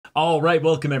All right,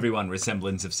 welcome everyone. We're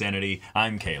Semblance of Sanity.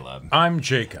 I'm Caleb. I'm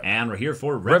Jacob. And we're here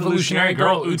for Revolutionary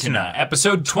Girl Utena,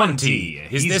 episode 20.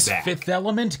 Is He's this back. Fifth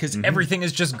Element? Because everything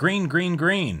is just green, green,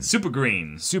 green. Super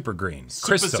green. Super green. Super,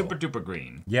 Crystal. super duper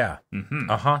green. Yeah. Mm-hmm.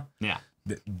 Uh-huh. Yeah.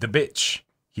 The bitch.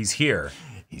 He's here.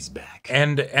 He's back.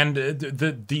 And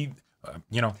the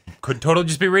could totally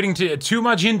just be reading too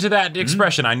much into that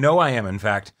expression. I know I am, in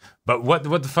fact. But what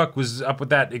the fuck was up with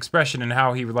that expression and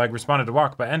how he responded to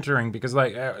Wakaba entering? Because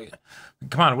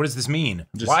come on, what does this mean?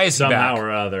 Just why is he somehow back?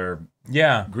 or other?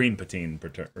 Yeah. Green patine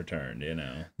returned. You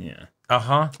know. Yeah.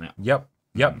 Uh-huh. Yeah.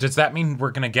 Yep. Does that mean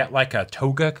we're gonna get like a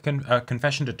Toga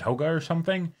confession to Toga or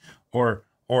something, or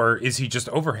is he just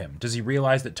over him? Does he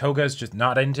realize that Toga is just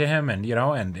not into him,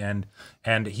 and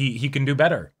and he can do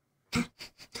better?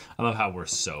 I love how we're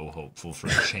so hopeful for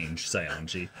a change,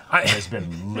 Saionji. There's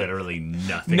been literally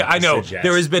nothing. No, I know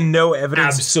there has been no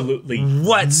evidence, absolutely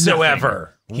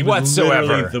whatsoever. Nothing. He was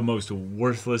literally the most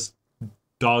worthless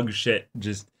dog shit,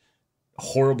 just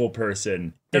horrible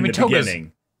person in the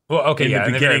beginning. Well, okay, in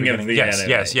the beginning of the yes, anime.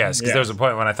 yes, because there was a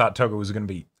point when I thought Toga was going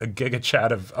to be a giga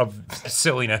chat of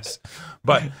silliness,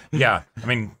 but yeah, I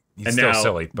mean he's and still now,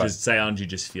 silly. But does Saionji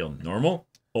just feel normal,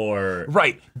 or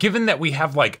right? Given that we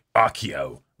have like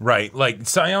Akio, right? Like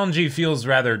Saionji feels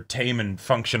rather tame and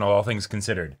functional, all things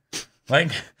considered.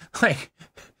 Like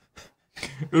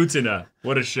Utena,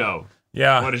 what a show!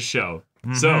 Yeah, what a show!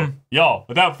 So, y'all,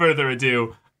 without further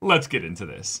ado, let's get into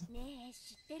this.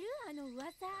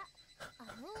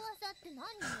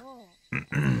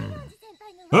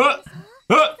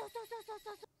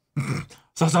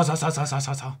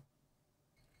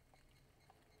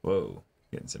 Whoa,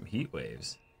 getting some heat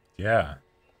waves. Yeah.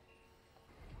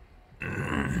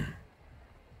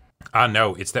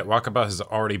 No, it's that Wakaba has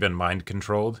already been mind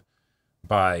controlled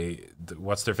by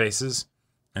what's their faces,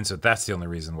 and so that's the only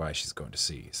reason why she's going to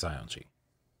see Saionji.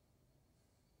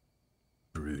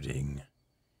 Brooding.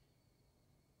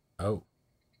 Oh.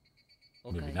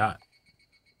 Maybe not.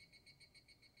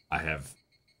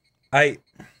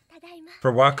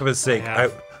 For Wakaba's sake,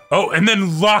 and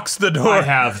then locks the door. I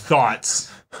have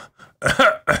thoughts.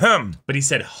 But he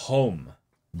said home.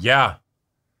 Yeah.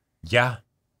 Yeah.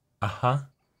 Uh-huh.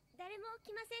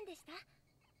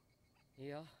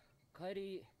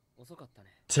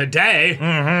 Today?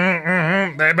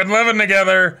 They've been living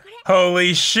together.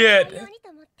 Holy shit.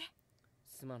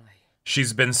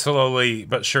 She's been slowly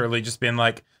but surely just being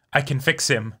like, I can fix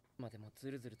him.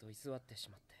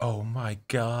 Oh my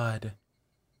god.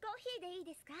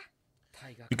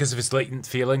 Because of his latent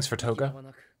feelings for Toga?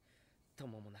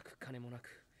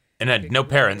 And had no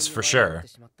parents, for sure.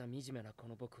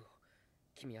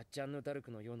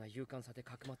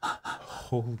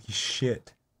 Holy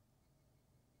shit.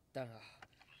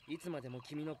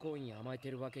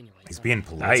 He's being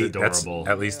polite. That's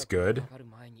at least good.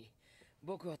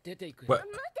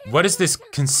 What is this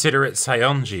considerate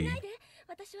Saionji?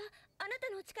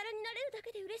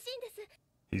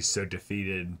 He's so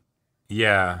defeated.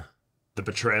 Yeah. The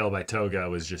betrayal by Toga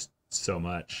was just so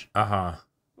much. Uh-huh.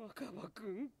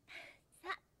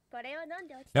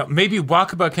 Now, maybe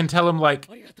Wakaba can tell him, like,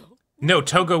 no,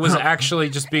 Toga was actually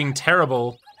just being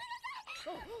terrible.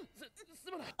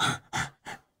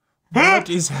 What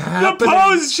is happening? The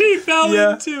pose she fell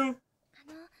into!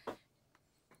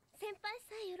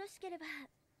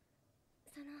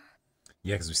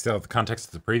 Yeah, because we still have the context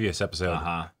of the previous episode.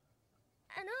 Uh-huh.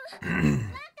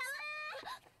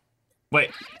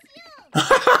 Wait.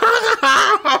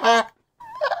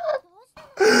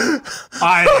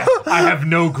 I have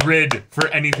no grid for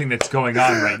anything that's going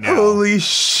on right now. Holy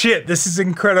shit, this is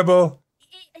incredible.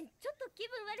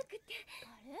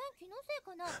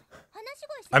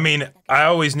 I mean, I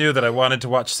always knew that I wanted to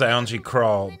watch Saionji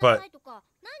crawl, but...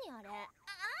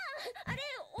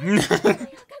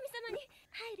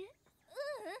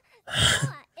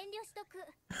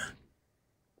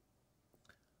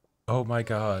 Oh my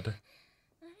god.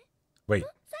 Wait.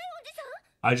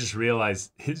 I just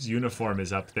realized his uniform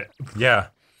is up there. Yeah.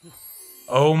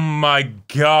 Oh my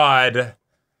god.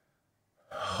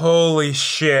 Holy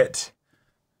shit.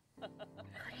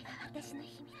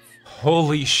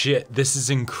 Holy shit, this is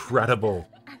incredible.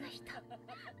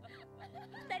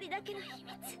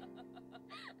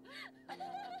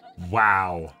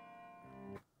 Wow.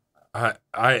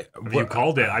 You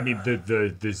called it. I mean,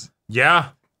 this. Yeah.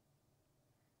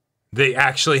 They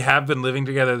actually have been living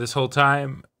together this whole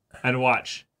time. And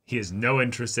watch, he has no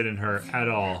interest in her at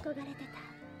all.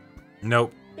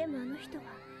 Nope.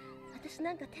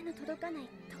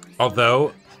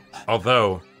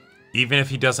 Although, even if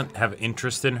he doesn't have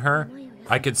interest in her,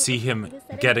 I could see him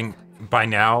getting by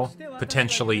now,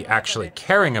 potentially actually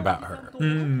caring about her.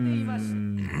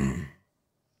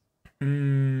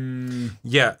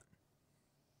 Yeah.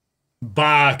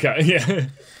 Baka. Yeah.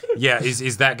 Yeah,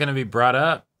 is that going to be brought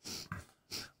up?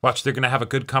 Watch, they're going to have a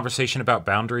good conversation about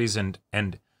boundaries and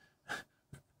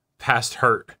past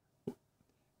hurt.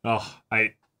 Oh,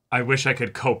 I wish I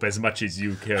could cope as much as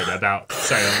you could about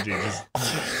Saionji.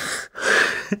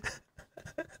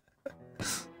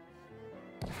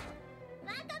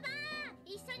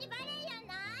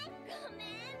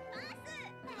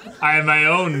 I have my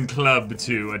own club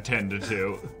to attend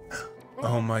to.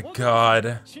 Oh my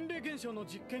god.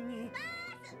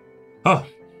 Oh,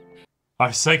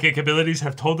 our psychic abilities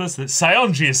have told us that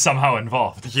Saionji is somehow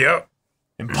involved. Yep.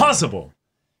 Impossible.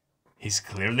 He's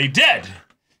clearly dead.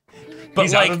 But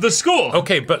he's like, out of the school.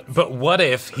 Okay, but what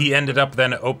if he ended up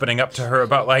then opening up to her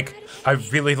about like, I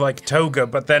really like Toga,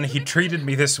 but then he treated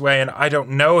me this way and I don't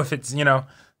know if it's, you know.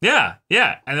 Yeah,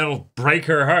 and it'll break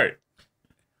her heart.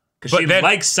 Because she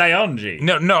likes Saionji.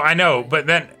 No, I know, but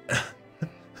then...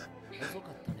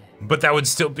 but that would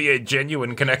still be a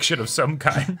genuine connection of some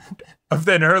kind. Of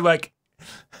then her, like,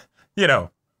 you know.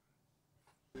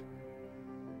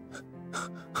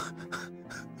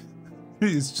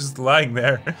 He's just lying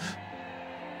there.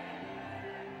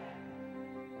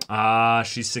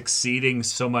 She's succeeding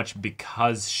so much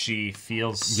because she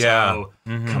feels so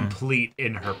complete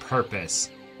in her purpose.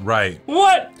 Right.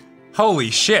 What? Holy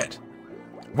shit.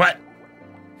 What?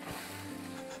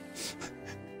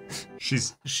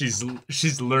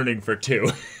 She's learning for 2.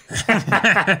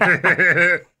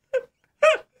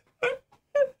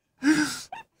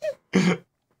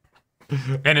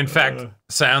 And in fact,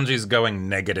 Saionji's going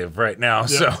negative right now,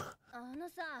 so.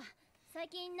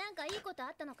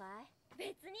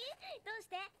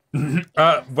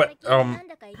 What,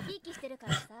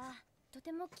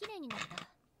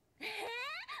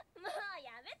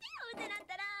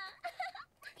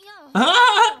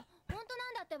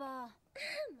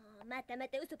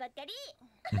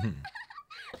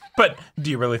 But do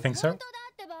you really think so?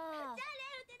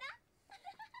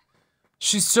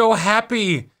 She's so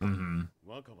happy.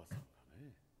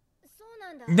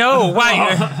 No,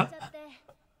 why?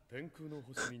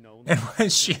 And why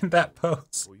is she in that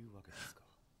pose?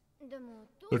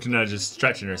 Utena just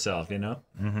stretching herself, you know?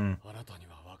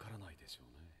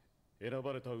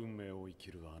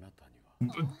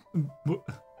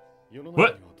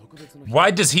 What?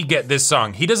 Why does he get this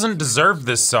song? He doesn't deserve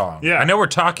this song. Yeah. I know we're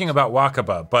talking about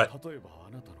Wakaba, but...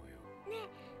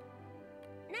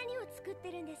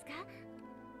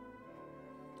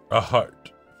 A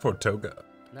heart for Toga.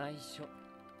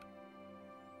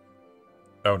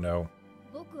 Oh no.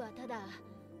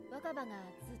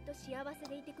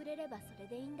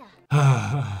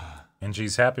 And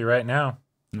she's happy right now.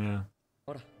 Yeah.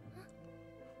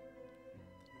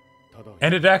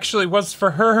 And it actually was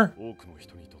for her.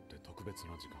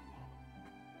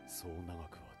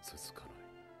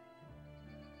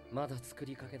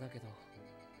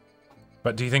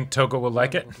 But do you think Toga will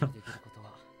like it?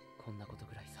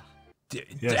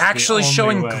 Yes, actually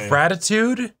showing way.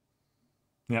 gratitude?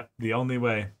 Yep, the only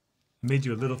way. Made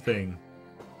you a little thing.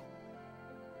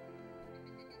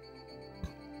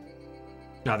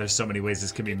 God, there's so many ways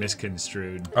this can be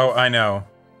misconstrued. Oh, I know.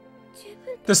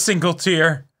 The single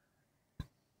tear.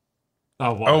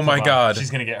 Oh my god.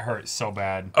 She's gonna get hurt so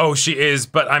bad. Oh, she is,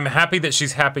 but I'm happy that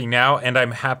she's happy now, and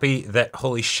I'm happy that,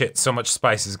 holy shit, so much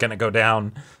spice is gonna go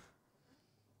down.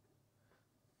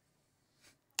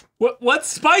 What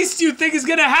spice do you think is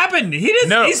gonna happen? He doesn't.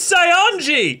 No. He's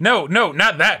Saionji. No,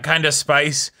 not that kind of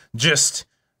spice. Just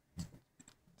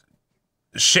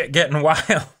shit getting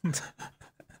wild.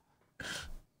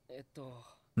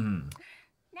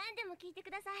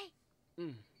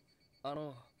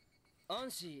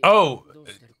 Oh,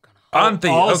 Anthe.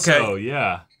 Also, okay.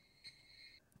 Yeah.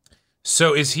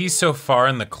 So is he so far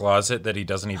in the closet that he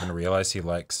doesn't even realize he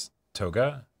likes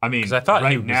Toga? I mean, 'cause I thought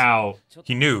right now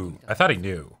he knew. I thought he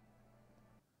knew.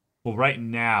 Well, right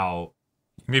now,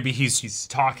 maybe he's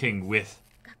talking with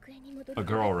a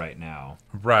girl right now.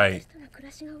 Right.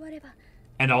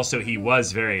 And also, he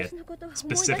was very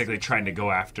specifically trying to go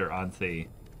after Anthe.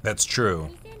 That's true.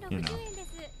 You know.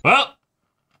 Well,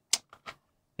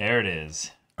 there it is.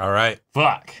 All right.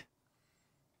 Fuck.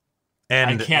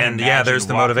 And yeah, there's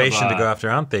the motivation to go after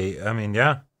Anthe. I mean,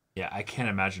 yeah. Yeah, I can't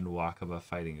imagine Wakaba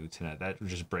fighting Utena. That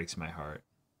just breaks my heart.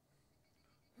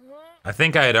 I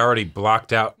think I had already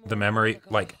blocked out the memory,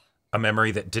 like a memory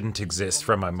that didn't exist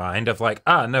from my mind of like,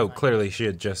 no, clearly she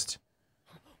had just...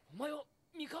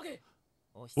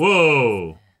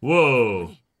 Whoa!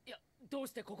 Whoa!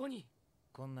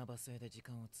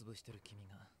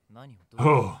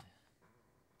 Oh,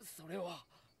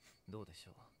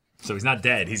 So he's not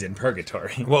dead, he's in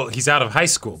purgatory. Well, he's out of high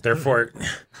school, therefore...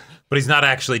 But he's not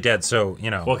actually dead, so, you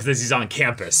know... Well, because he's on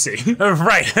campus, see?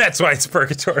 Right, that's why it's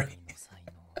purgatory.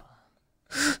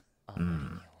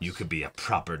 You could be a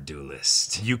proper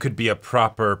duelist. You could be a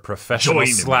proper professional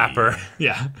slapper. Me.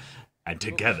 Yeah. And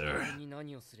together,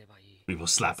 we will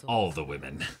slap all the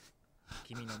women.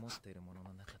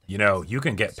 You know, you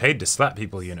can get paid to slap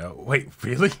people, you know. Wait,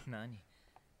 really?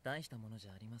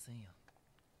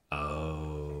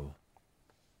 Oh.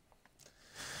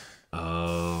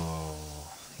 Oh.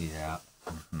 Yeah.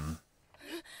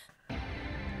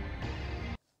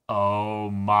 Oh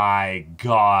my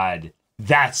god.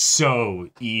 That's so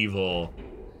evil.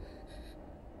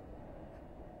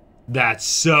 That's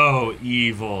so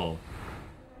evil.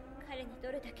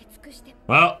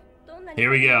 Well, here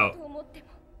we go.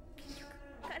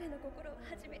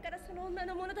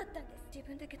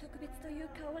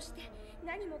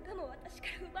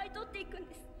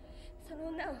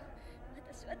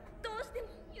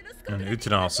 And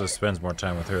Utena also spends more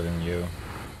time with her than you.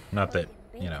 Not that,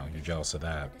 you know, you're jealous of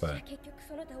that, but...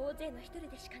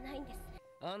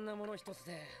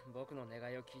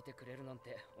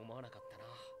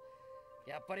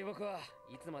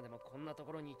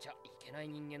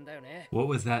 What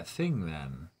was that thing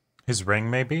then? His ring,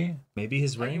 maybe? Maybe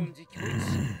his ring?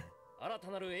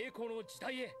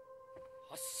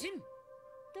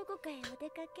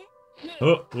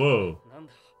 Oh, whoa.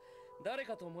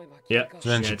 Yep.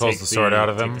 Then she pulls the sword out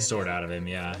of him. Take the sword out of him,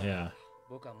 yeah.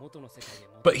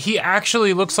 But he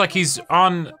actually looks like he's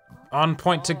on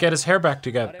point to get his hair back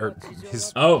together, or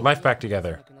his life back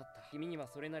together.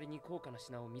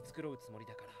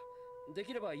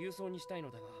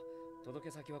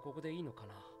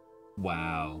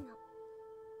 Wow.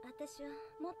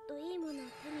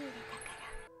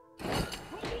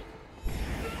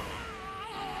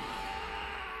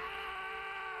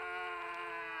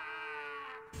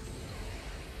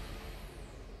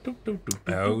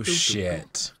 Oh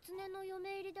shit.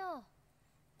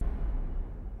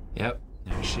 Yep,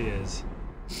 there she is.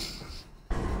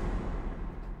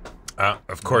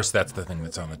 Of course that's the thing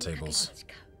that's on the tables.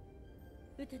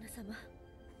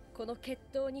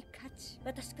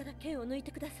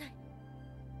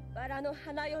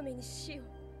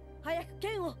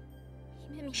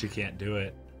 She can't do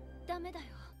it.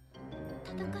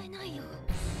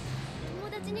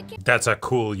 That's a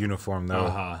cool uniform though.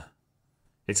 Uh-huh.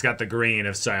 It's got the green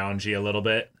of Sionji a little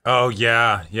bit. Oh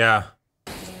yeah, yeah.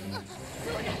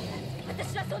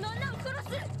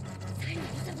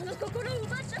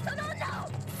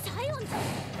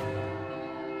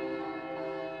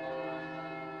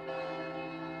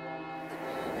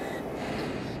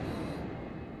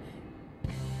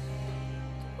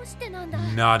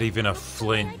 Not even a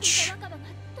flinch.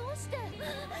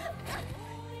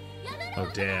 Oh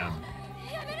damn.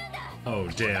 Oh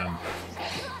damn.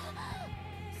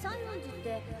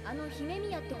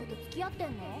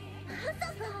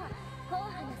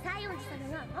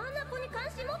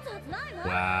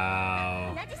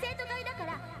 Wow.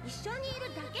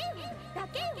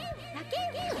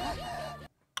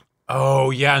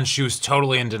 Oh yeah, and she was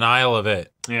totally in denial of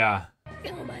it. Yeah.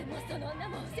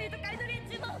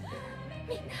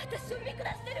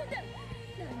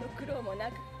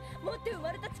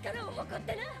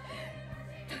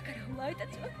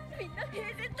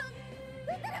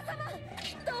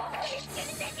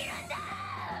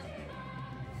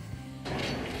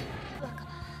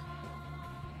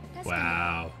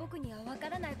 Wow.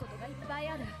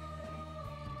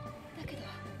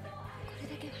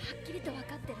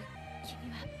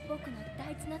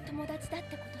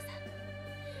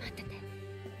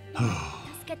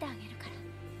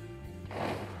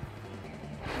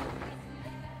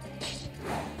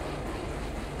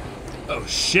 Oh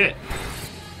shit.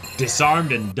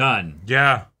 Disarmed and done.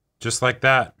 Yeah, just like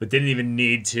that. But didn't even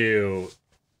need to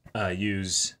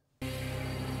use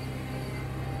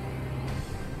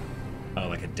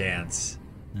like a dance.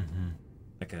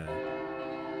 Like a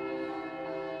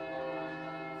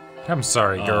I'm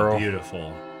sorry, girl.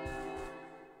 Beautiful.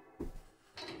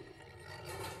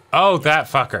 Oh, that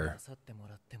fucker.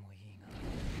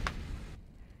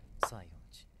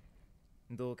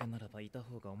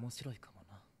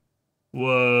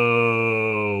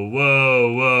 Whoa,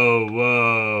 whoa, whoa,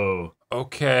 whoa.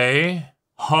 Okay.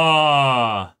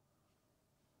 Huh.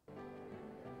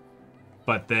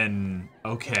 But then,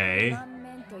 okay.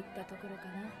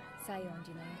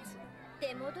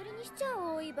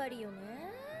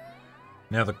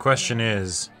 Now the question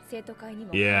is,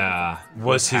 yeah,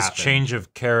 was his change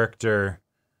of character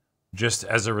just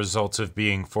as a result of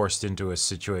being forced into a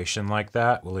situation like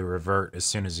that? Will he revert as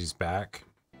soon as he's back?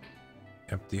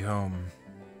 Empty home.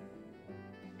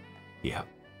 Yeah.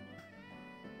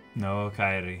 No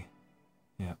Kairi.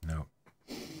 Yeah. No.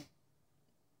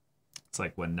 It's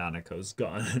like when Nanako's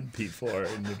gone in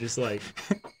P4 and they're just like...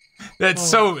 That's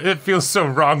so... It feels so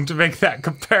wrong to make that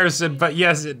comparison, but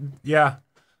yes, yeah.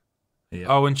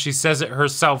 Oh, and she says it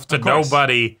herself to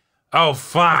nobody. Oh,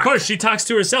 fuck. Of course, she talks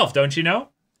to herself, don't you know?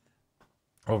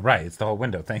 Oh, right. It's the whole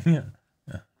window thing. Yeah.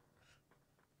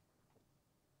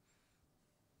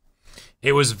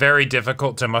 It was very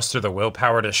difficult to muster the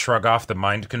willpower to shrug off the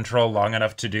mind control long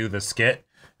enough to do the skit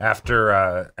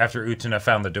after Utena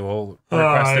found the duel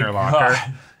request in her locker.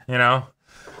 You know?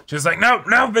 She was like, no,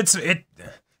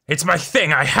 it's my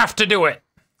thing. I have to do it.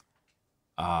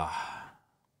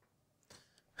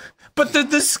 But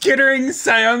the skittering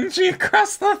Saionji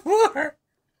across the floor.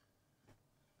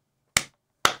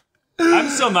 I'm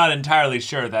still not entirely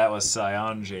sure that was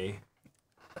Saionji.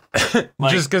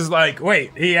 Just because, like,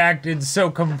 wait, he acted so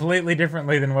completely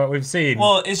differently than what we've seen.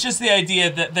 Well, it's just the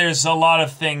idea that there's a lot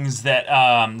of things that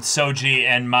Soji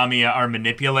and Mamiya are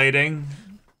manipulating.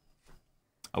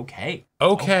 Okay.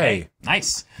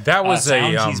 Nice. That was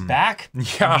Saionji's back.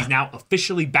 Yeah. He's now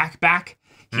officially back.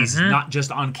 He's not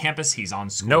just on campus, he's on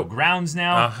school grounds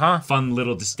now. Fun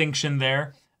little distinction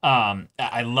there.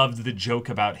 I loved the joke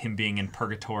about him being in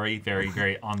purgatory, very,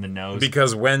 very on the nose.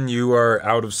 Because when you are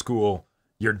out of school,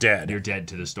 you're dead. You're dead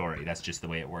to the story. That's just the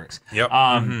way it works. Yep.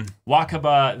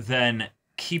 Wakaba then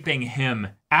keeping him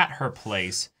at her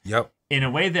place. Yep. In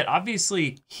a way that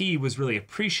obviously he was really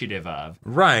appreciative of.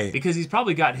 Right. Because he's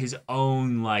probably got his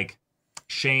own, like,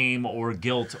 shame or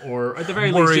guilt or at the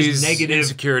very worries, least just negative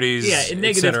insecurities,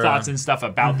 negative thoughts and stuff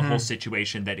about the whole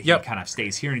situation that he kind of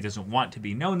stays here and he doesn't want to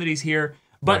be known that he's here.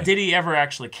 But did he ever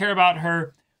actually care about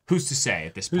her? Who's to say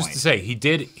at this point? Who's to say? He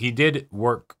did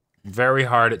work very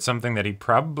hard at something that he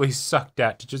probably sucked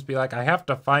at to just be like, I have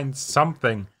to find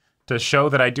something to show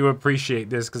that I do appreciate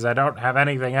this because I don't have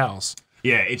anything else.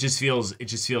 Yeah, it just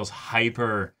feels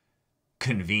hyper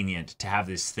convenient to have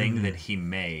this thing that he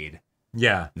made.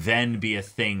 Yeah. Then be a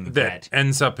thing that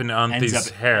ends up in Auntie's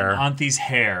hair. Auntie's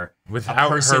hair.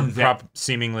 Without her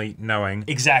seemingly knowing.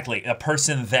 Exactly. A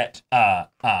person that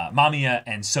Mamiya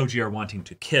and Soji are wanting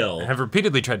to kill. Have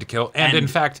repeatedly tried to kill. And in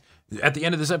fact, at the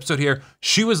end of this episode here,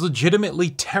 she was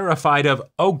legitimately terrified of,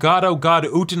 oh god,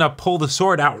 Utena, pull the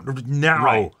sword out now.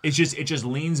 Right. It just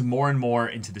leans more and more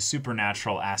into the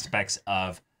supernatural aspects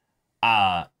of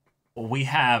we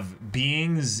have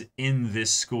beings in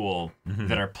this school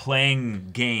that are playing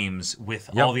games with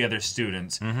all the other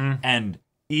students and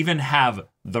even have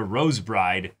the Rose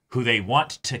Bride who they want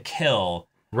to kill,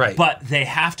 but they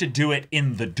have to do it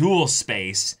in the dual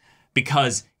space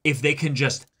because if they can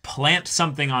just plant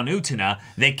something on Utena,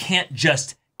 they can't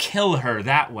just kill her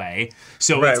that way.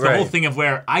 So it's the whole thing of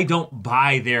where I don't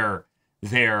buy their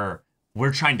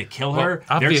we're trying to kill her.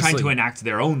 They're trying to enact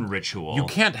their own ritual. You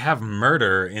can't have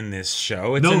murder in this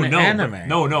show. It's an anime.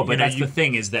 But that's the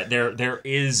thing is that there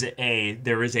is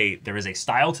a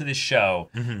style to this show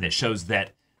that shows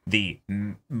that the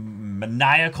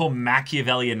maniacal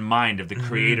Machiavellian mind of the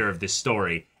creator of this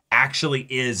story actually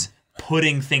is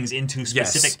putting things into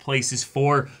specific places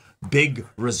for big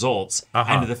results.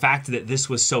 And the fact that this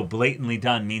was so blatantly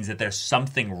done means that there's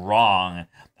something wrong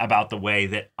about the way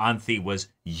that Anthe was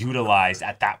utilized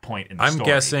at that point in the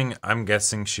story. I'm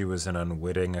guessing she was an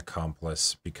unwitting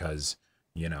accomplice because,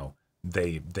 you know,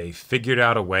 they figured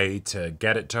out a way to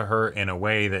get it to her in a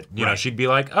way that, you know, she'd be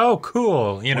like, oh,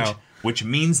 cool, you know. Which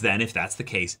means then, if that's the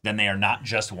case, then they are not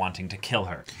just wanting to kill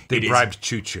her. They bribed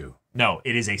Choo-Choo. No,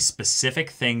 it is a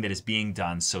specific thing that is being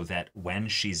done so that when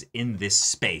she's in this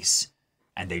space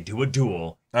and they do a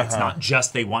duel, it's not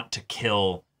just they want to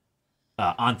kill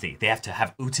Anthe. They have to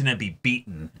have Utena be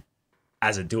beaten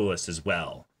as a duelist as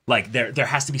well. Like there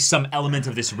has to be some element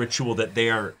of this ritual that they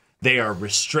are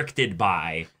restricted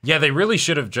by. Yeah, they really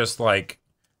should have just like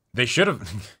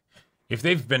if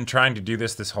they've been trying to do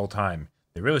this whole time.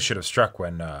 They really should have struck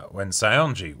when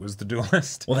Saionji was the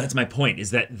duelist. Well, that's my point.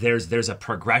 Is that there's a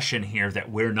progression here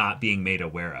that we're not being made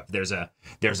aware of. There's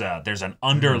an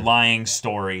underlying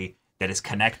story that is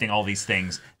connecting all these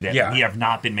things that we have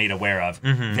not been made aware of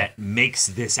that makes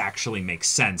this actually make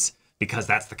sense because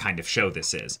that's the kind of show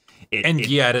this is.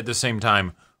 Yet at the same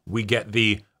time we get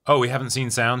we haven't seen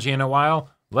Saionji in a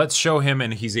while. Let's show him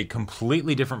and he's a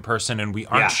completely different person and we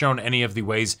aren't shown any of the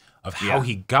ways of how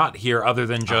he got here other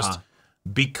than just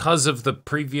because of the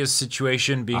previous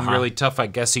situation being really tough, I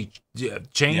guess he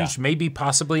changed, maybe,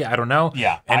 possibly, I don't know.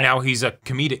 Yeah. And now he's a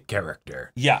comedic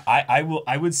character. Yeah,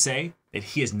 I would say that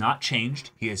he has not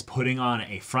changed. He is putting on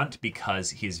a front because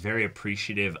he is very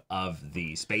appreciative of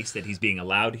the space that he's being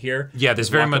allowed here. Yeah, this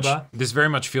very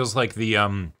much feels like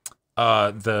the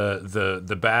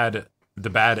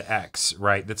bad X,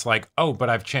 right? That's like, oh, but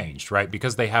I've changed, right?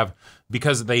 Because they have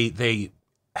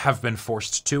been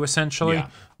forced to, essentially. Yeah.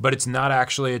 But it's not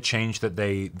actually a change that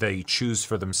they choose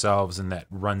for themselves and that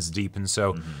runs deep. And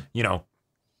so, you know,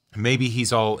 maybe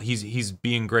he's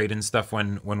being great and stuff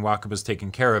when Wakaba's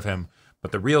taking care of him.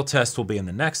 But the real test will be in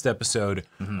the next episode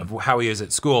of how he is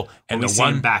at school. And we see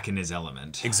him back in his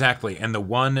element. Exactly. And the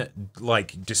one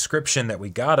like description that we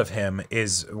got of him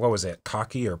is, what was it,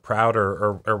 cocky or proud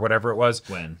or whatever it was.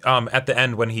 When? At the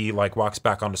end when he like walks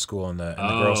back onto school and the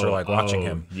girls are like watching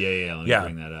him. Yeah. Let me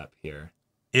bring that up here.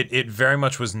 It very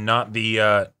much was not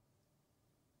the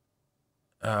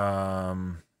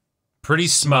pretty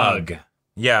smug.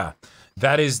 Yeah.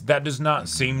 That does not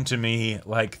seem to me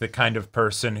like the kind of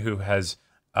person who has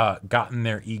gotten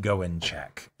their ego in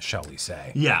check, shall we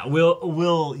say? Yeah,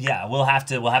 we'll have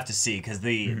to see, because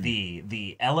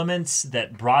the elements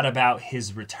that brought about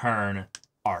his return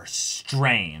are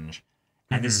strange,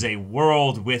 and this is a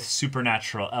world with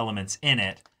supernatural elements in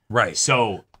it. Right.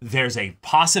 So there's a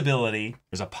possibility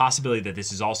that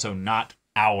this is also not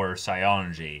our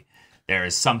Saionji. There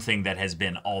is something that has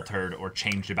been altered or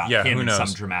changed about him in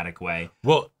some dramatic way.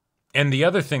 Well, and the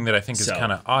other thing that I think is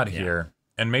kind of odd here,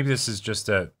 and maybe this is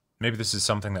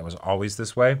something that was always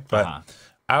this way, but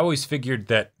I always figured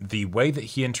that the way that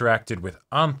he interacted with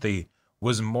Anthi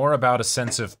was more about a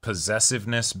sense of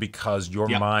possessiveness because you're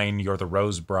mine, you're the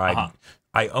Rose Bride,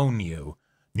 I own you.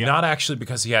 Not actually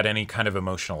because he had any kind of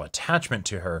emotional attachment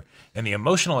to her. And the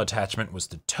emotional attachment was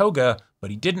to Toga, but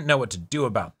he didn't know what to do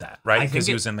about that, right? Because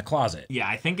he was in the closet. Yeah,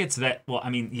 I think it's that. Well, I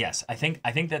mean, yes, I think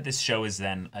that this show is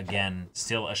then again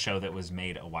still a show that was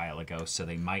made a while ago, so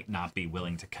they might not be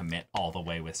willing to commit all the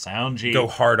way with Saionji. Go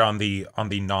hard on the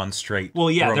non-straight. Well,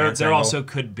 yeah, there also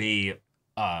could be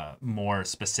more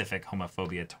specific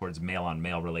homophobia towards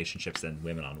male-on-male relationships than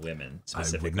women-on-women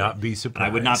specifically. I would not be surprised. I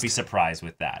would not be surprised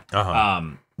with that.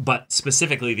 But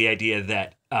specifically, the idea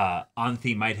that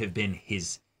Anthi might have been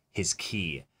his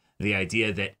key. The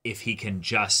idea that if he can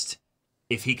just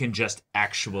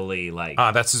actually like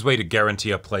that's his way to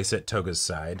guarantee a place at Toga's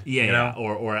side. Yeah, you know?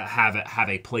 or have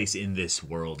a place in this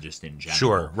world just in general.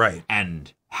 Sure, right.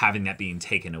 And having that being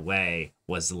taken away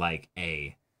was like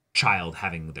a child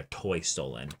having their toy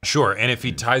stolen. Sure, and if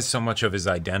he ties so much of his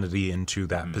identity into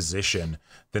that position,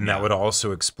 then that would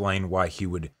also explain why he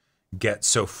would get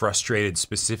so frustrated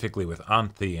specifically with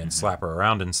Anthi and slap her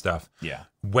around and stuff. Yeah.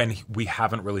 When we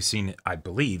haven't really seen, I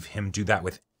believe, him do that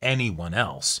with anyone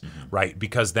else, right?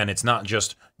 Because then it's not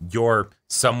just you're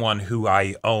someone who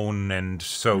I own and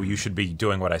so you should be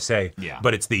doing what I say,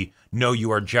 but it's no,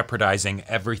 you are jeopardizing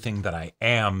everything that I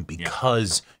am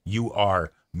because you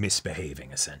are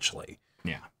misbehaving, essentially.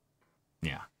 Yeah.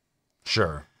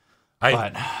 Sure.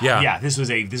 This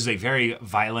was a very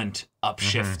violent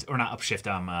upshift, or not upshift,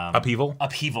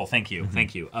 upheaval. Thank you,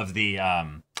 of the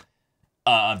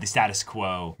status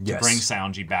quo to bring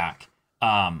Saionji back.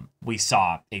 We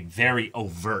saw a very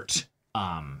overt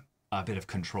a bit of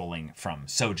controlling from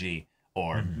Soji,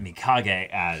 or Mikage,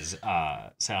 as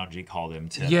Saionji called him,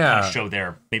 to kind of show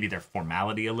their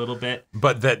formality a little bit.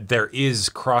 But that there is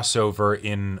crossover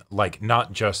in, like,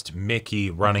 not just Mickey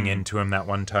running into him that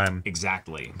one time.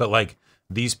 Exactly. But, like,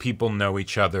 these people know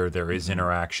each other. There is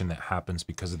interaction that happens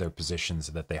because of their positions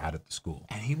that they had at the school.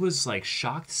 And he was, like,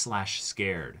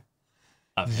 shocked/scared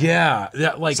of him. Yeah.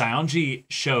 Like, Saionji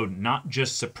showed not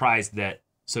just surprise that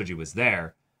Soji was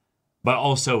there, but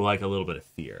also, like, a little bit of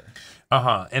fear.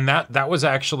 And that was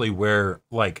actually where,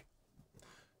 like,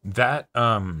 that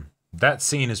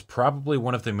scene is probably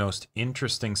one of the most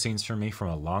interesting scenes for me from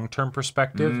a long-term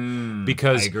perspective,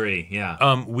 because I agree.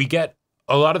 Yeah. We get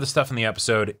a lot of the stuff in the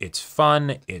episode. It's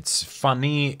fun, it's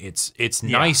funny, it's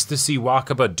nice to see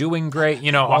Wakaba doing great,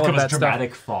 you know, all of that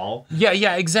dramatic stuff. fall.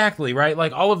 Yeah, exactly, right?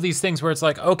 Like, all of these things where it's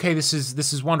like, okay, this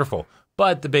is wonderful.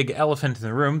 But the big elephant in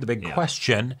the room, the big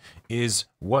question is,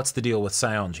 what's the deal with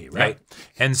Saionji, right?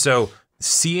 And so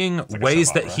seeing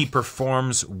ways that he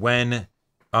performs when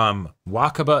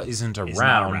Wakaba isn't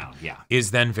around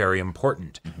is then very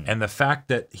important. And the fact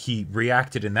that he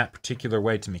reacted in that particular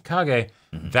way to Mikage,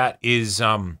 that is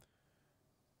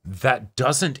that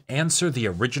doesn't answer the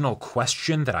original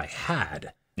question that I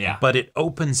had. But it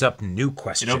opens up new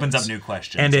questions.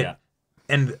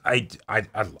 And I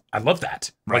love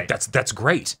that. Right. Like that's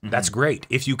great. That's great.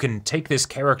 If you can take this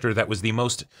character that was the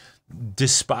most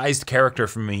despised character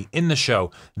for me in the show,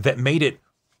 that made it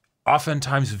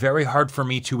oftentimes very hard for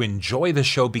me to enjoy the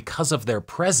show because of their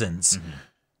presence,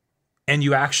 and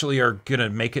you actually are gonna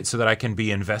make it so that I can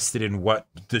be invested in what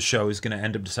the show is gonna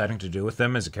end up deciding to do with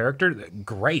them as a character,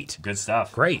 great. Good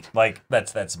stuff. Great. Like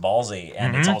that's ballsy,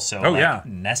 and it's also yeah.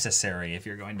 necessary if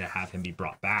you're going to have him be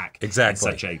brought back.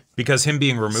 Exactly. Because him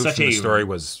being removed such from the a- story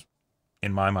was,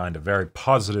 in my mind, a very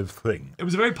positive thing. It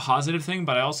was a very positive thing,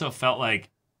 but I also felt like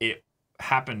it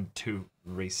happened too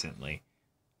recently.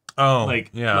 Oh,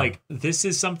 Like this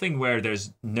is something where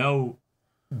there's no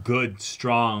good,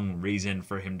 strong reason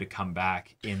for him to come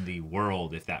back in the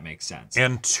world, if that makes sense.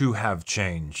 And to have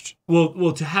changed.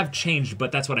 Well, to have changed,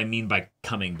 but that's what I mean by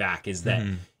coming back is that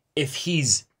if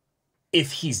he's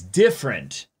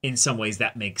different in some ways,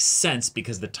 that makes sense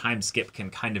because the time skip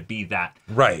can kind of be that.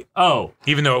 Right. Oh,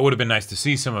 Even though it would have been nice to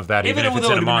see some of that, even if it's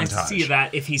in a montage. Nice to see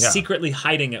that if he's secretly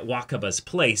hiding at Wakaba's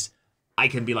place, I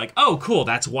can be like, oh, cool,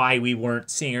 that's why we weren't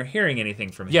seeing or hearing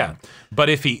anything from him. Yeah, but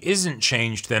if he isn't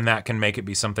changed, then that can make it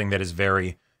be something that is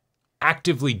very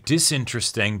actively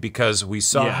disinteresting because we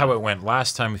saw how it went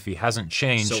last time. If he hasn't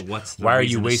changed, So what's the why are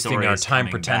reason you the wasting story our is time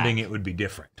coming pretending back? it would be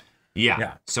different?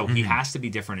 Yeah. So he has to be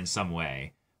different in some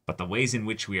way, but the ways in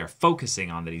which we are focusing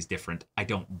on that he's different, I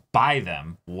don't buy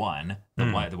them. One,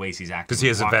 the ways he's acting. Because he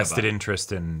has a with vested Wakaba.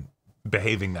 interest in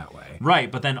behaving that way.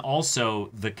 Right, but then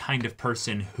also the kind of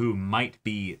person who might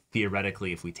be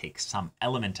theoretically, if we take some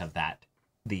element of that,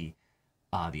 the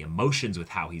emotions with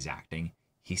how he's acting,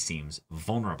 he seems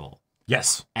vulnerable.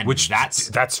 Yes, And which that's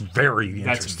very interesting.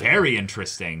 That's very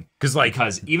interesting.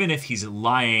 Because even if he's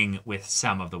lying with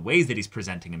some of the ways that he's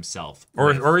presenting himself,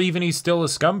 or even he's still a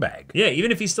scumbag. yeah,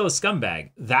 even if he's still a scumbag,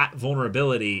 that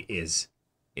vulnerability is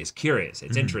curious.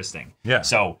 It's interesting. Yeah.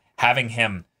 So having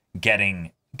him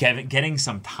getting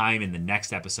some time in the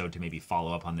next episode to maybe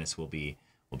follow up on this will be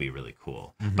really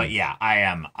cool. But yeah, I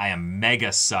am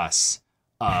mega sus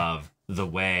of the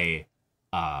way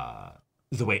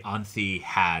Anthi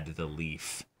had the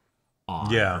leaf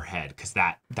on her head, because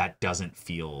that doesn't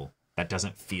feel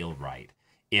right.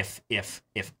 If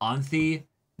Anthi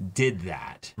did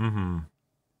that,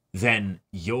 then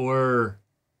your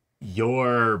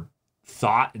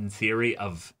thought and theory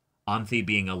of Anthi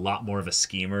being a lot more of a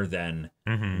schemer than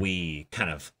we kind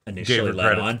of initially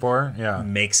let on for,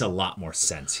 makes a lot more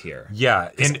sense here. Yeah,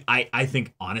 And I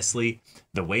think, honestly,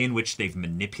 the way in which they've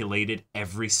manipulated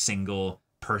every single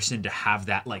person to have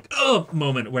that, like,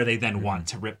 moment where they then want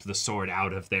to rip the sword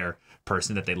out of their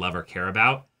person that they love or care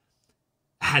about,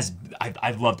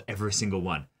 I've loved every single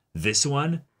one. This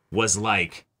one was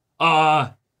like,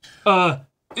 ping,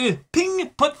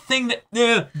 put thing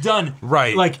that, done.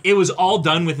 Right. Like, it was all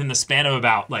done within the span of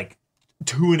about, like,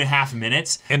 2.5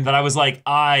 minutes. And that I was like,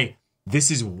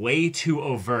 this is way too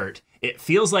overt. It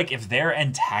feels like if they're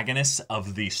antagonists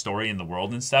of the story and the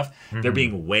world and stuff, they're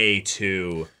being way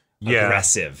too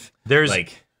aggressive. There's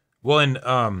like, well,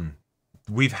 and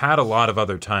we've had a lot of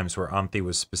other times where Anthi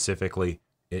was specifically,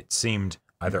 it seemed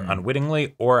either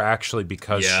unwittingly or actually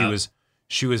because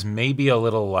she was maybe a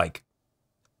little like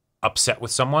upset with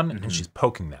someone and she's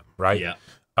poking them, right?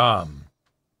 Yeah.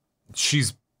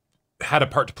 She's had a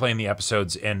part to play in the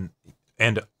episodes and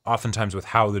oftentimes with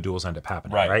how the duels end up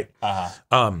happening, right?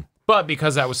 But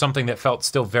because that was something that felt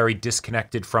still very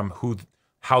disconnected from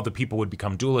how the people would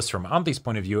become duelists from Anthi's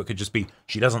point of view, it could just be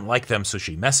she doesn't like them, so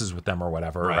she messes with them or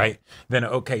whatever, right? Then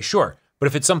okay, sure. But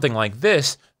if it's something like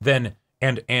this, then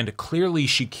and clearly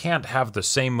she can't have the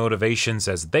same motivations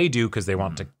as they do because they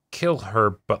want to kill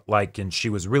her, but like, and she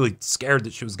was really scared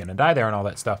that she was going to die there and all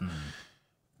that stuff.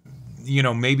 You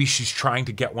know, maybe she's trying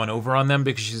to get one over on them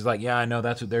because she's like, yeah, I know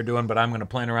that's what they're doing, but I'm going to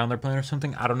plan around their plan or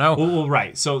something. I don't know. Well,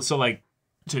 right. So like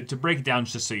to break it down,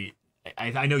 just so you,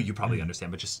 I know you probably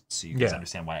understand, but just so you guys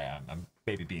understand why I'm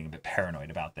maybe being a bit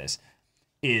paranoid about this,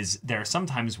 is there are some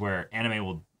times where anime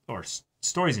will, or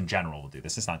stories in general will do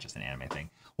this. It's not just an anime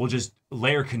thing. We'll just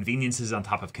layer conveniences on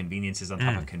top of conveniences on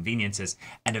top of conveniences,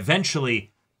 and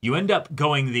eventually you end up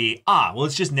going well,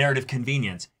 it's just narrative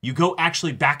convenience. You go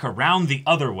actually back around the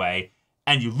other way,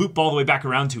 and you loop all the way back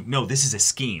around to, no, this is a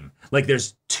scheme. Like,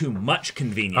 there's too much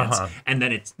convenience, and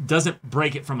then it doesn't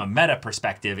break it from a meta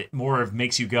perspective. It more of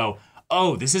makes you go,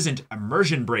 oh, this isn't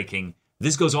immersion breaking.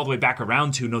 This goes all the way back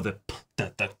around to, no, the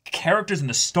characters in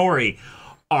the story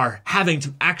are having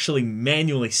to actually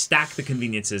manually stack the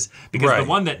conveniences, because the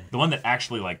one that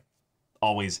actually like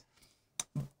always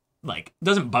like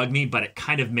doesn't bug me, but it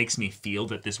kind of makes me feel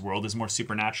that this world is more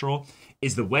supernatural,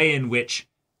 is the way in which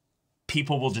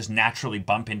people will just naturally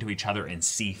bump into each other and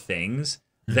see things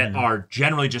that are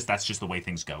generally that's just the way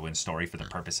things go in story for the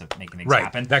purpose of making things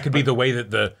happen. That could be the way that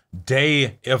the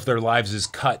day of their lives is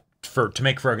cut to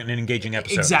make for an engaging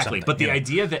episode. Exactly. But the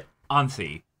idea that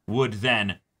Anthe would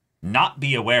then not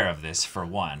be aware of this, for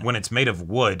one. When it's made of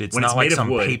wood, it's not like some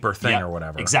paper thing or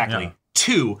whatever. Exactly. Yeah.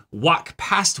 2, walk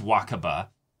past Wakaba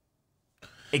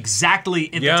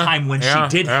exactly at the time when she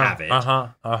did have it.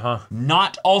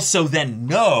 Not also then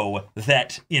know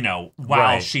that,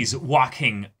 while she's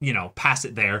walking, past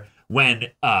it there, when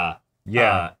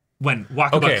when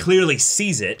Wakaba clearly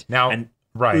sees it. Now, and,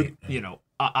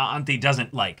 Anthe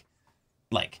doesn't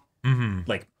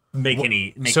make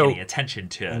any attention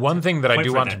to. One thing that I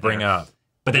do want to bring up.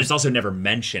 But then it's also never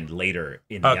mentioned later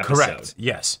in the episode. Correct,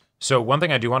 yes. So one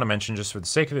thing I do want to mention, just for the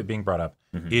sake of it being brought up,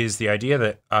 is the idea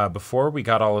that before we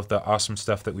got all of the awesome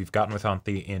stuff that we've gotten with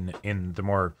Anthe in the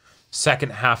more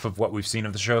second half of what we've seen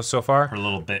of the show so far. Her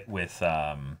little bit with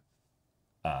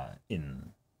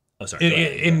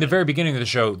in the very beginning of the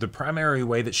show, the primary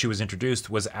way that she was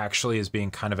introduced was actually as being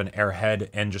kind of an airhead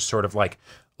and just sort of like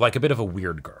a bit of a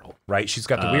weird girl, right? She's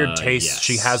got the weird taste. Yes.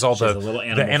 She has all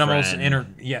the animals friend. In her,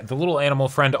 the little animal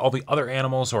friend, all the other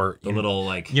animals, or the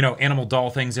little animal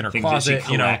doll things in her closet. That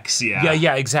she collects,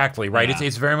 yeah, exactly, right. Yeah.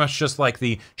 It's very much just like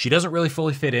she doesn't really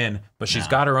fully fit in, but she's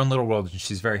got her own little world and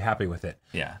she's very happy with it.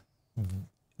 Yeah,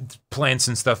 plants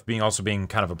and stuff being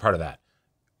kind of a part of that.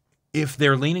 If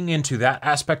they're leaning into that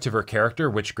aspect of her character,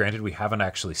 which granted we haven't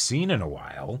actually seen in a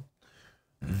while,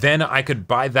 then I could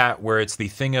buy that, where it's the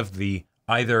thing of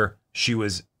either she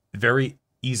was very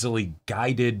easily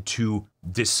guided to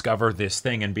discover this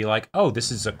thing and be like, oh,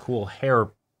 this is a cool hair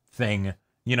thing,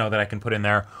 that I can put in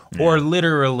there, or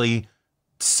literally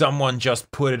someone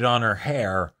just put it on her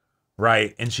hair,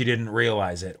 right, and she didn't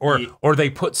realize it, or they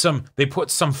put some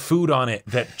food on it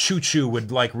that Choo Choo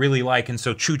would really like, and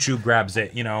so Choo Choo grabs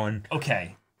it, and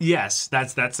okay, yes,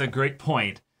 that's a great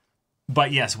point.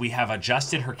 But yes, we have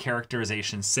adjusted her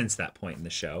characterization since that point in the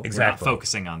show. Exactly. We're not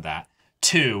focusing on that.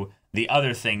 2, the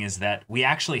other thing is that we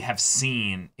actually have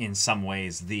seen, in some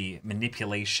ways, the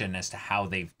manipulation as to how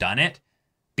they've done it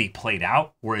be played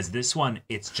out, whereas this one,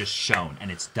 it's just shown and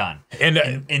it's done.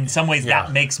 And in some ways,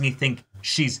 that makes me think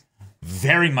she's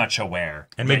very much aware.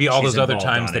 And maybe all those other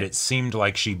times that it seemed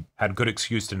like she had good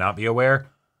excuse to not be aware,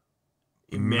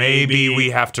 maybe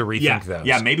we have to rethink those.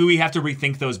 Yeah, maybe we have to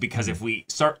rethink those, because if we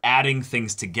start adding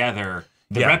things together,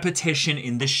 the repetition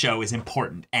in this show is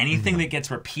important. Anything that gets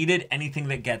repeated, anything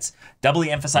that gets doubly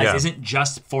emphasized isn't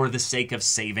just for the sake of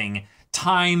saving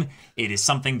time. It is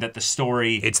something that the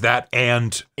story... It's that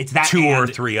and 2 or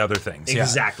 3 other things.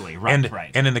 Exactly,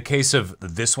 right. And in the case of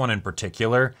this one in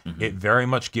particular, it very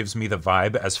much gives me the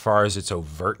vibe, as far as its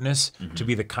overtness, to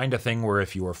be the kind of thing where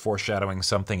if you are foreshadowing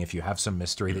something, if you have some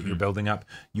mystery that you're building up,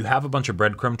 you have a bunch of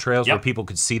breadcrumb trails where people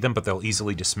could see them, but they'll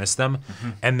easily dismiss them.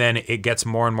 And then it gets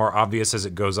more and more obvious as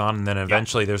it goes on, and then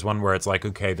eventually there's one where it's like,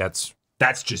 okay, that's...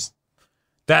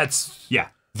 Yeah.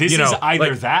 This is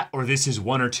either that, or this is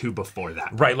 1 or 2 before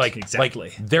that. Right,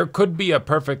 exactly. There could be a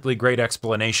perfectly great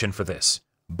explanation for this,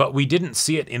 but we didn't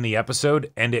see it in the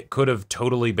episode, and it could have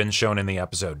totally been shown in the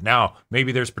episode. Now,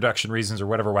 maybe there's production reasons or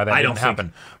whatever why that didn't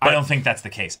happen. I don't think that's the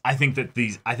case. I think that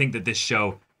this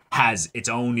show has its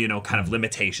own, kind of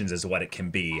limitations as to what it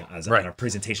can be on a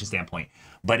presentation standpoint.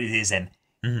 But it is an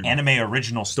anime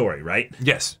original story, right?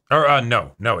 Yes. Or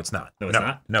no, it's not. No, it's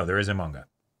not? No, there is a manga.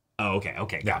 Oh,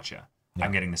 okay, gotcha. Yeah.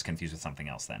 I'm getting this confused with something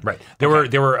else then. Right. There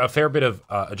were a fair bit of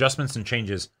adjustments and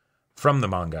changes from the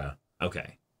manga.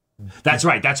 Okay. That's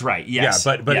right. Yes.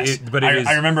 Yeah, but yes.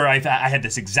 I remember I had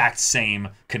this exact same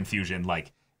confusion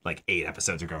like 8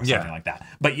 episodes ago or something like that.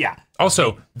 But yeah.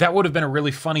 Also, that would have been a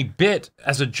really funny bit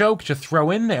as a joke to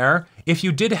throw in there if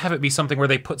you did have it be something where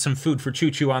they put some food for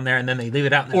Choo Choo on there and then they leave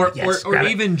it out. And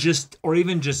even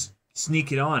just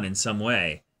sneak it on in some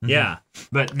way. Yeah,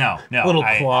 but no. Little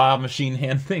claw machine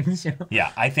hand things.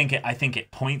 Yeah, I think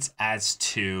it points as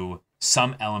to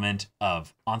some element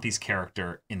of Anthe's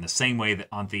character in the same way that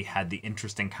Anthe had the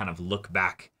interesting kind of look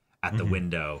back at the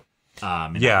window. In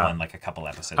that one, like a couple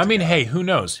episodes. I mean, hey, who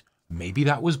knows? Maybe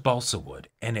that was balsa wood,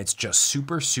 and it's just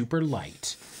super, super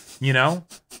light.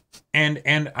 And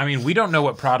I mean, we don't know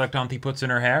what product Anthe puts in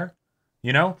her hair.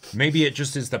 Maybe it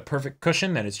just is the perfect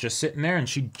cushion that it's just sitting there, and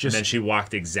then she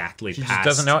walked exactly past. She just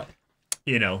doesn't know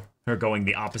it. Her going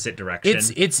the opposite direction.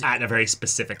 It's at a very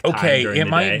specific time. Okay, during it the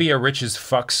might day. be a rich as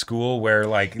fuck school where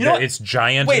it's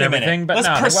giant and everything. But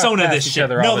let's persona this shit.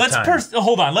 No,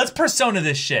 hold on. Let's persona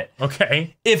this shit.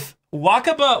 Okay. If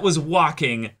Wakaba was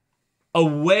walking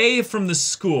away from the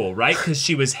school, right? Because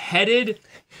she was headed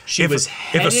She was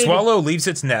headed... If a swallow leaves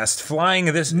its nest flying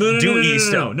this due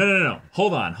east... No.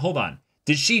 Hold on.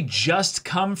 Did she just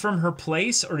come from her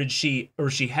place, or is she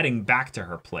heading back to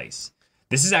her place?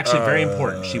 This is actually very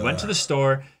important. She went to the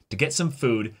store to get some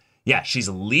food. Yeah, she's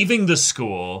leaving the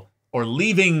school, or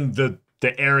leaving the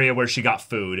area where she got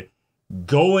food,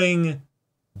 going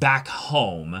back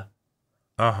home.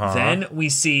 Then we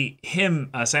see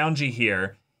him, Seonji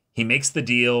here. He makes the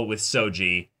deal with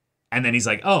Soji, and then he's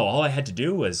like, "Oh, all I had to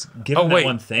do was give him that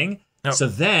one thing." No. So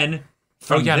then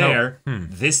from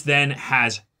this then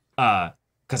has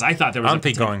because I thought there was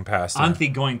Anthi going past,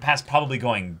 probably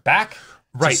going back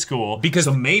to school. Because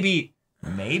so maybe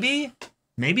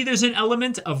there's an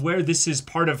element of where this is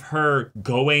part of her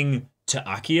going to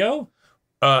Akio.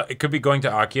 It could be going to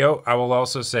Akio. I will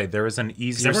also say there is an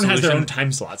easier solution. Everyone has their own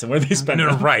time slots and where they spend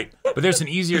them. Right. But there's an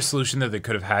easier solution that they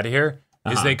could have had here,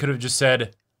 is they could have just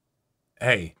said,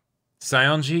 "Hey,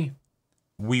 Seonji,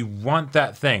 we want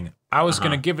that thing. I was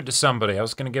going to give it to somebody. I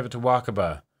was going to give it to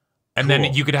Wakaba." And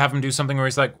then you could have him do something where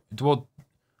he's like, "Well,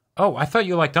 oh, I thought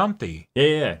you liked Anthi."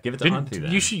 Yeah. Give it to Anthi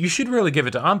then. You should really give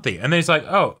it to Anthi. And then he's like,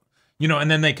 "Oh,"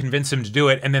 and then they convince him to do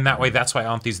it. And then that way, that's why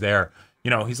Anthi's there.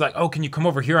 He's like, "Oh, can you come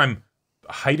over here? I'm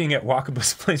hiding at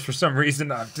Wakaba's place for some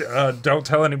reason. Don't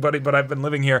tell anybody, but I've been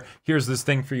living here. Here's this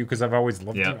thing for you because I've always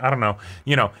loved you." I don't know.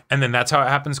 And then that's how it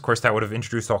happens. Of course, that would have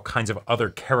introduced all kinds of other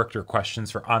character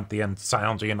questions for Anthi and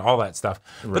Seonji and all that stuff.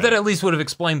 Right. But that at least would have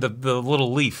explained the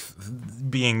little leaf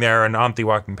being there and Anthi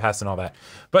walking past and all that.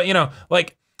 But,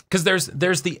 because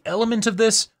there's the element of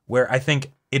this where I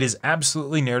think it is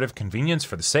absolutely narrative convenience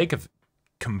for the sake of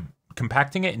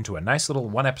compacting it into a nice little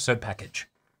one-episode package.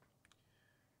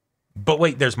 But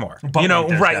wait, there's more.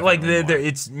 Right? Like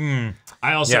it's.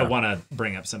 I also want to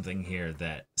bring up something here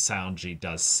that Seonji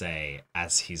does say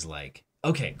as he's like,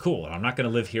 "Okay, cool. I'm not going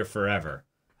to live here forever.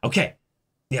 Okay,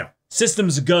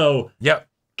 systems go. Yep.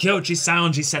 Kyoichi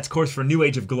Seonji sets course for a new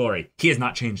age of glory. He has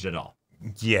not changed at all.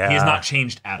 Yeah, he has not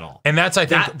changed at all. And that's I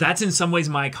think that's in some ways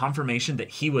my confirmation that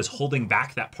he was holding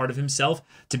back that part of himself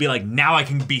to be like, now I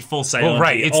can be full Seonji. Well,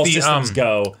 right. It's all the systems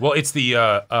go. Well, it's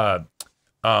the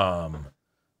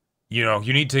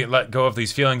you need to let go of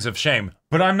these feelings of shame.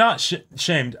 But I'm not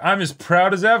shamed. I'm as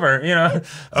proud as ever,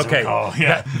 Okay,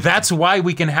 that's why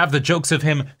we can have the jokes of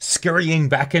him scurrying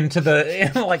back into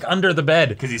the, under the bed.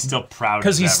 Because he's still proud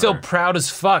Because he's still proud as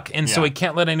fuck, and so he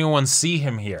can't let anyone see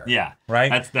him here. Yeah.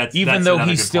 Right? That's Even though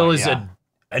he still point, is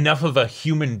enough of a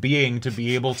human being to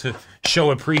be able to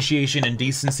show appreciation and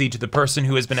decency to the person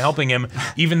who has been helping him,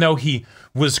 even though he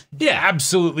was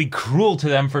absolutely cruel to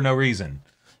them for no reason.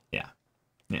 Yeah.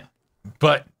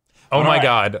 But, my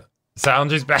God,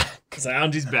 Seonji's back.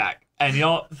 Seonji's back. And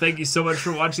y'all, thank you so much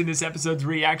for watching this episode's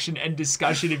reaction and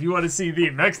discussion. If you want to see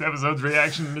the next episode's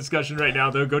reaction and discussion right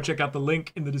now, though, go check out the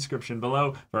link in the description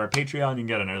below for our Patreon. You can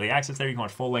get an early access there. You can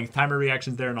watch full-length timer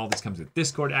reactions there, and all this comes with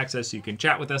Discord access, so you can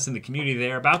chat with us in the community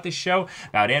there about this show,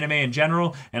 about anime in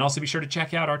general, and also be sure to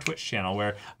check out our Twitch channel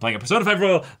where I'm playing a Persona 5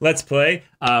 Royal Let's Play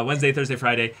Wednesday, Thursday,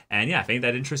 Friday, and if any of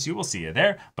that interests you, we'll see you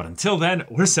there. But until then,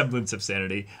 we're Semblance of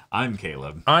Sanity. I'm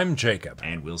Caleb. I'm Jacob.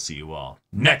 And we'll see you all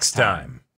next time.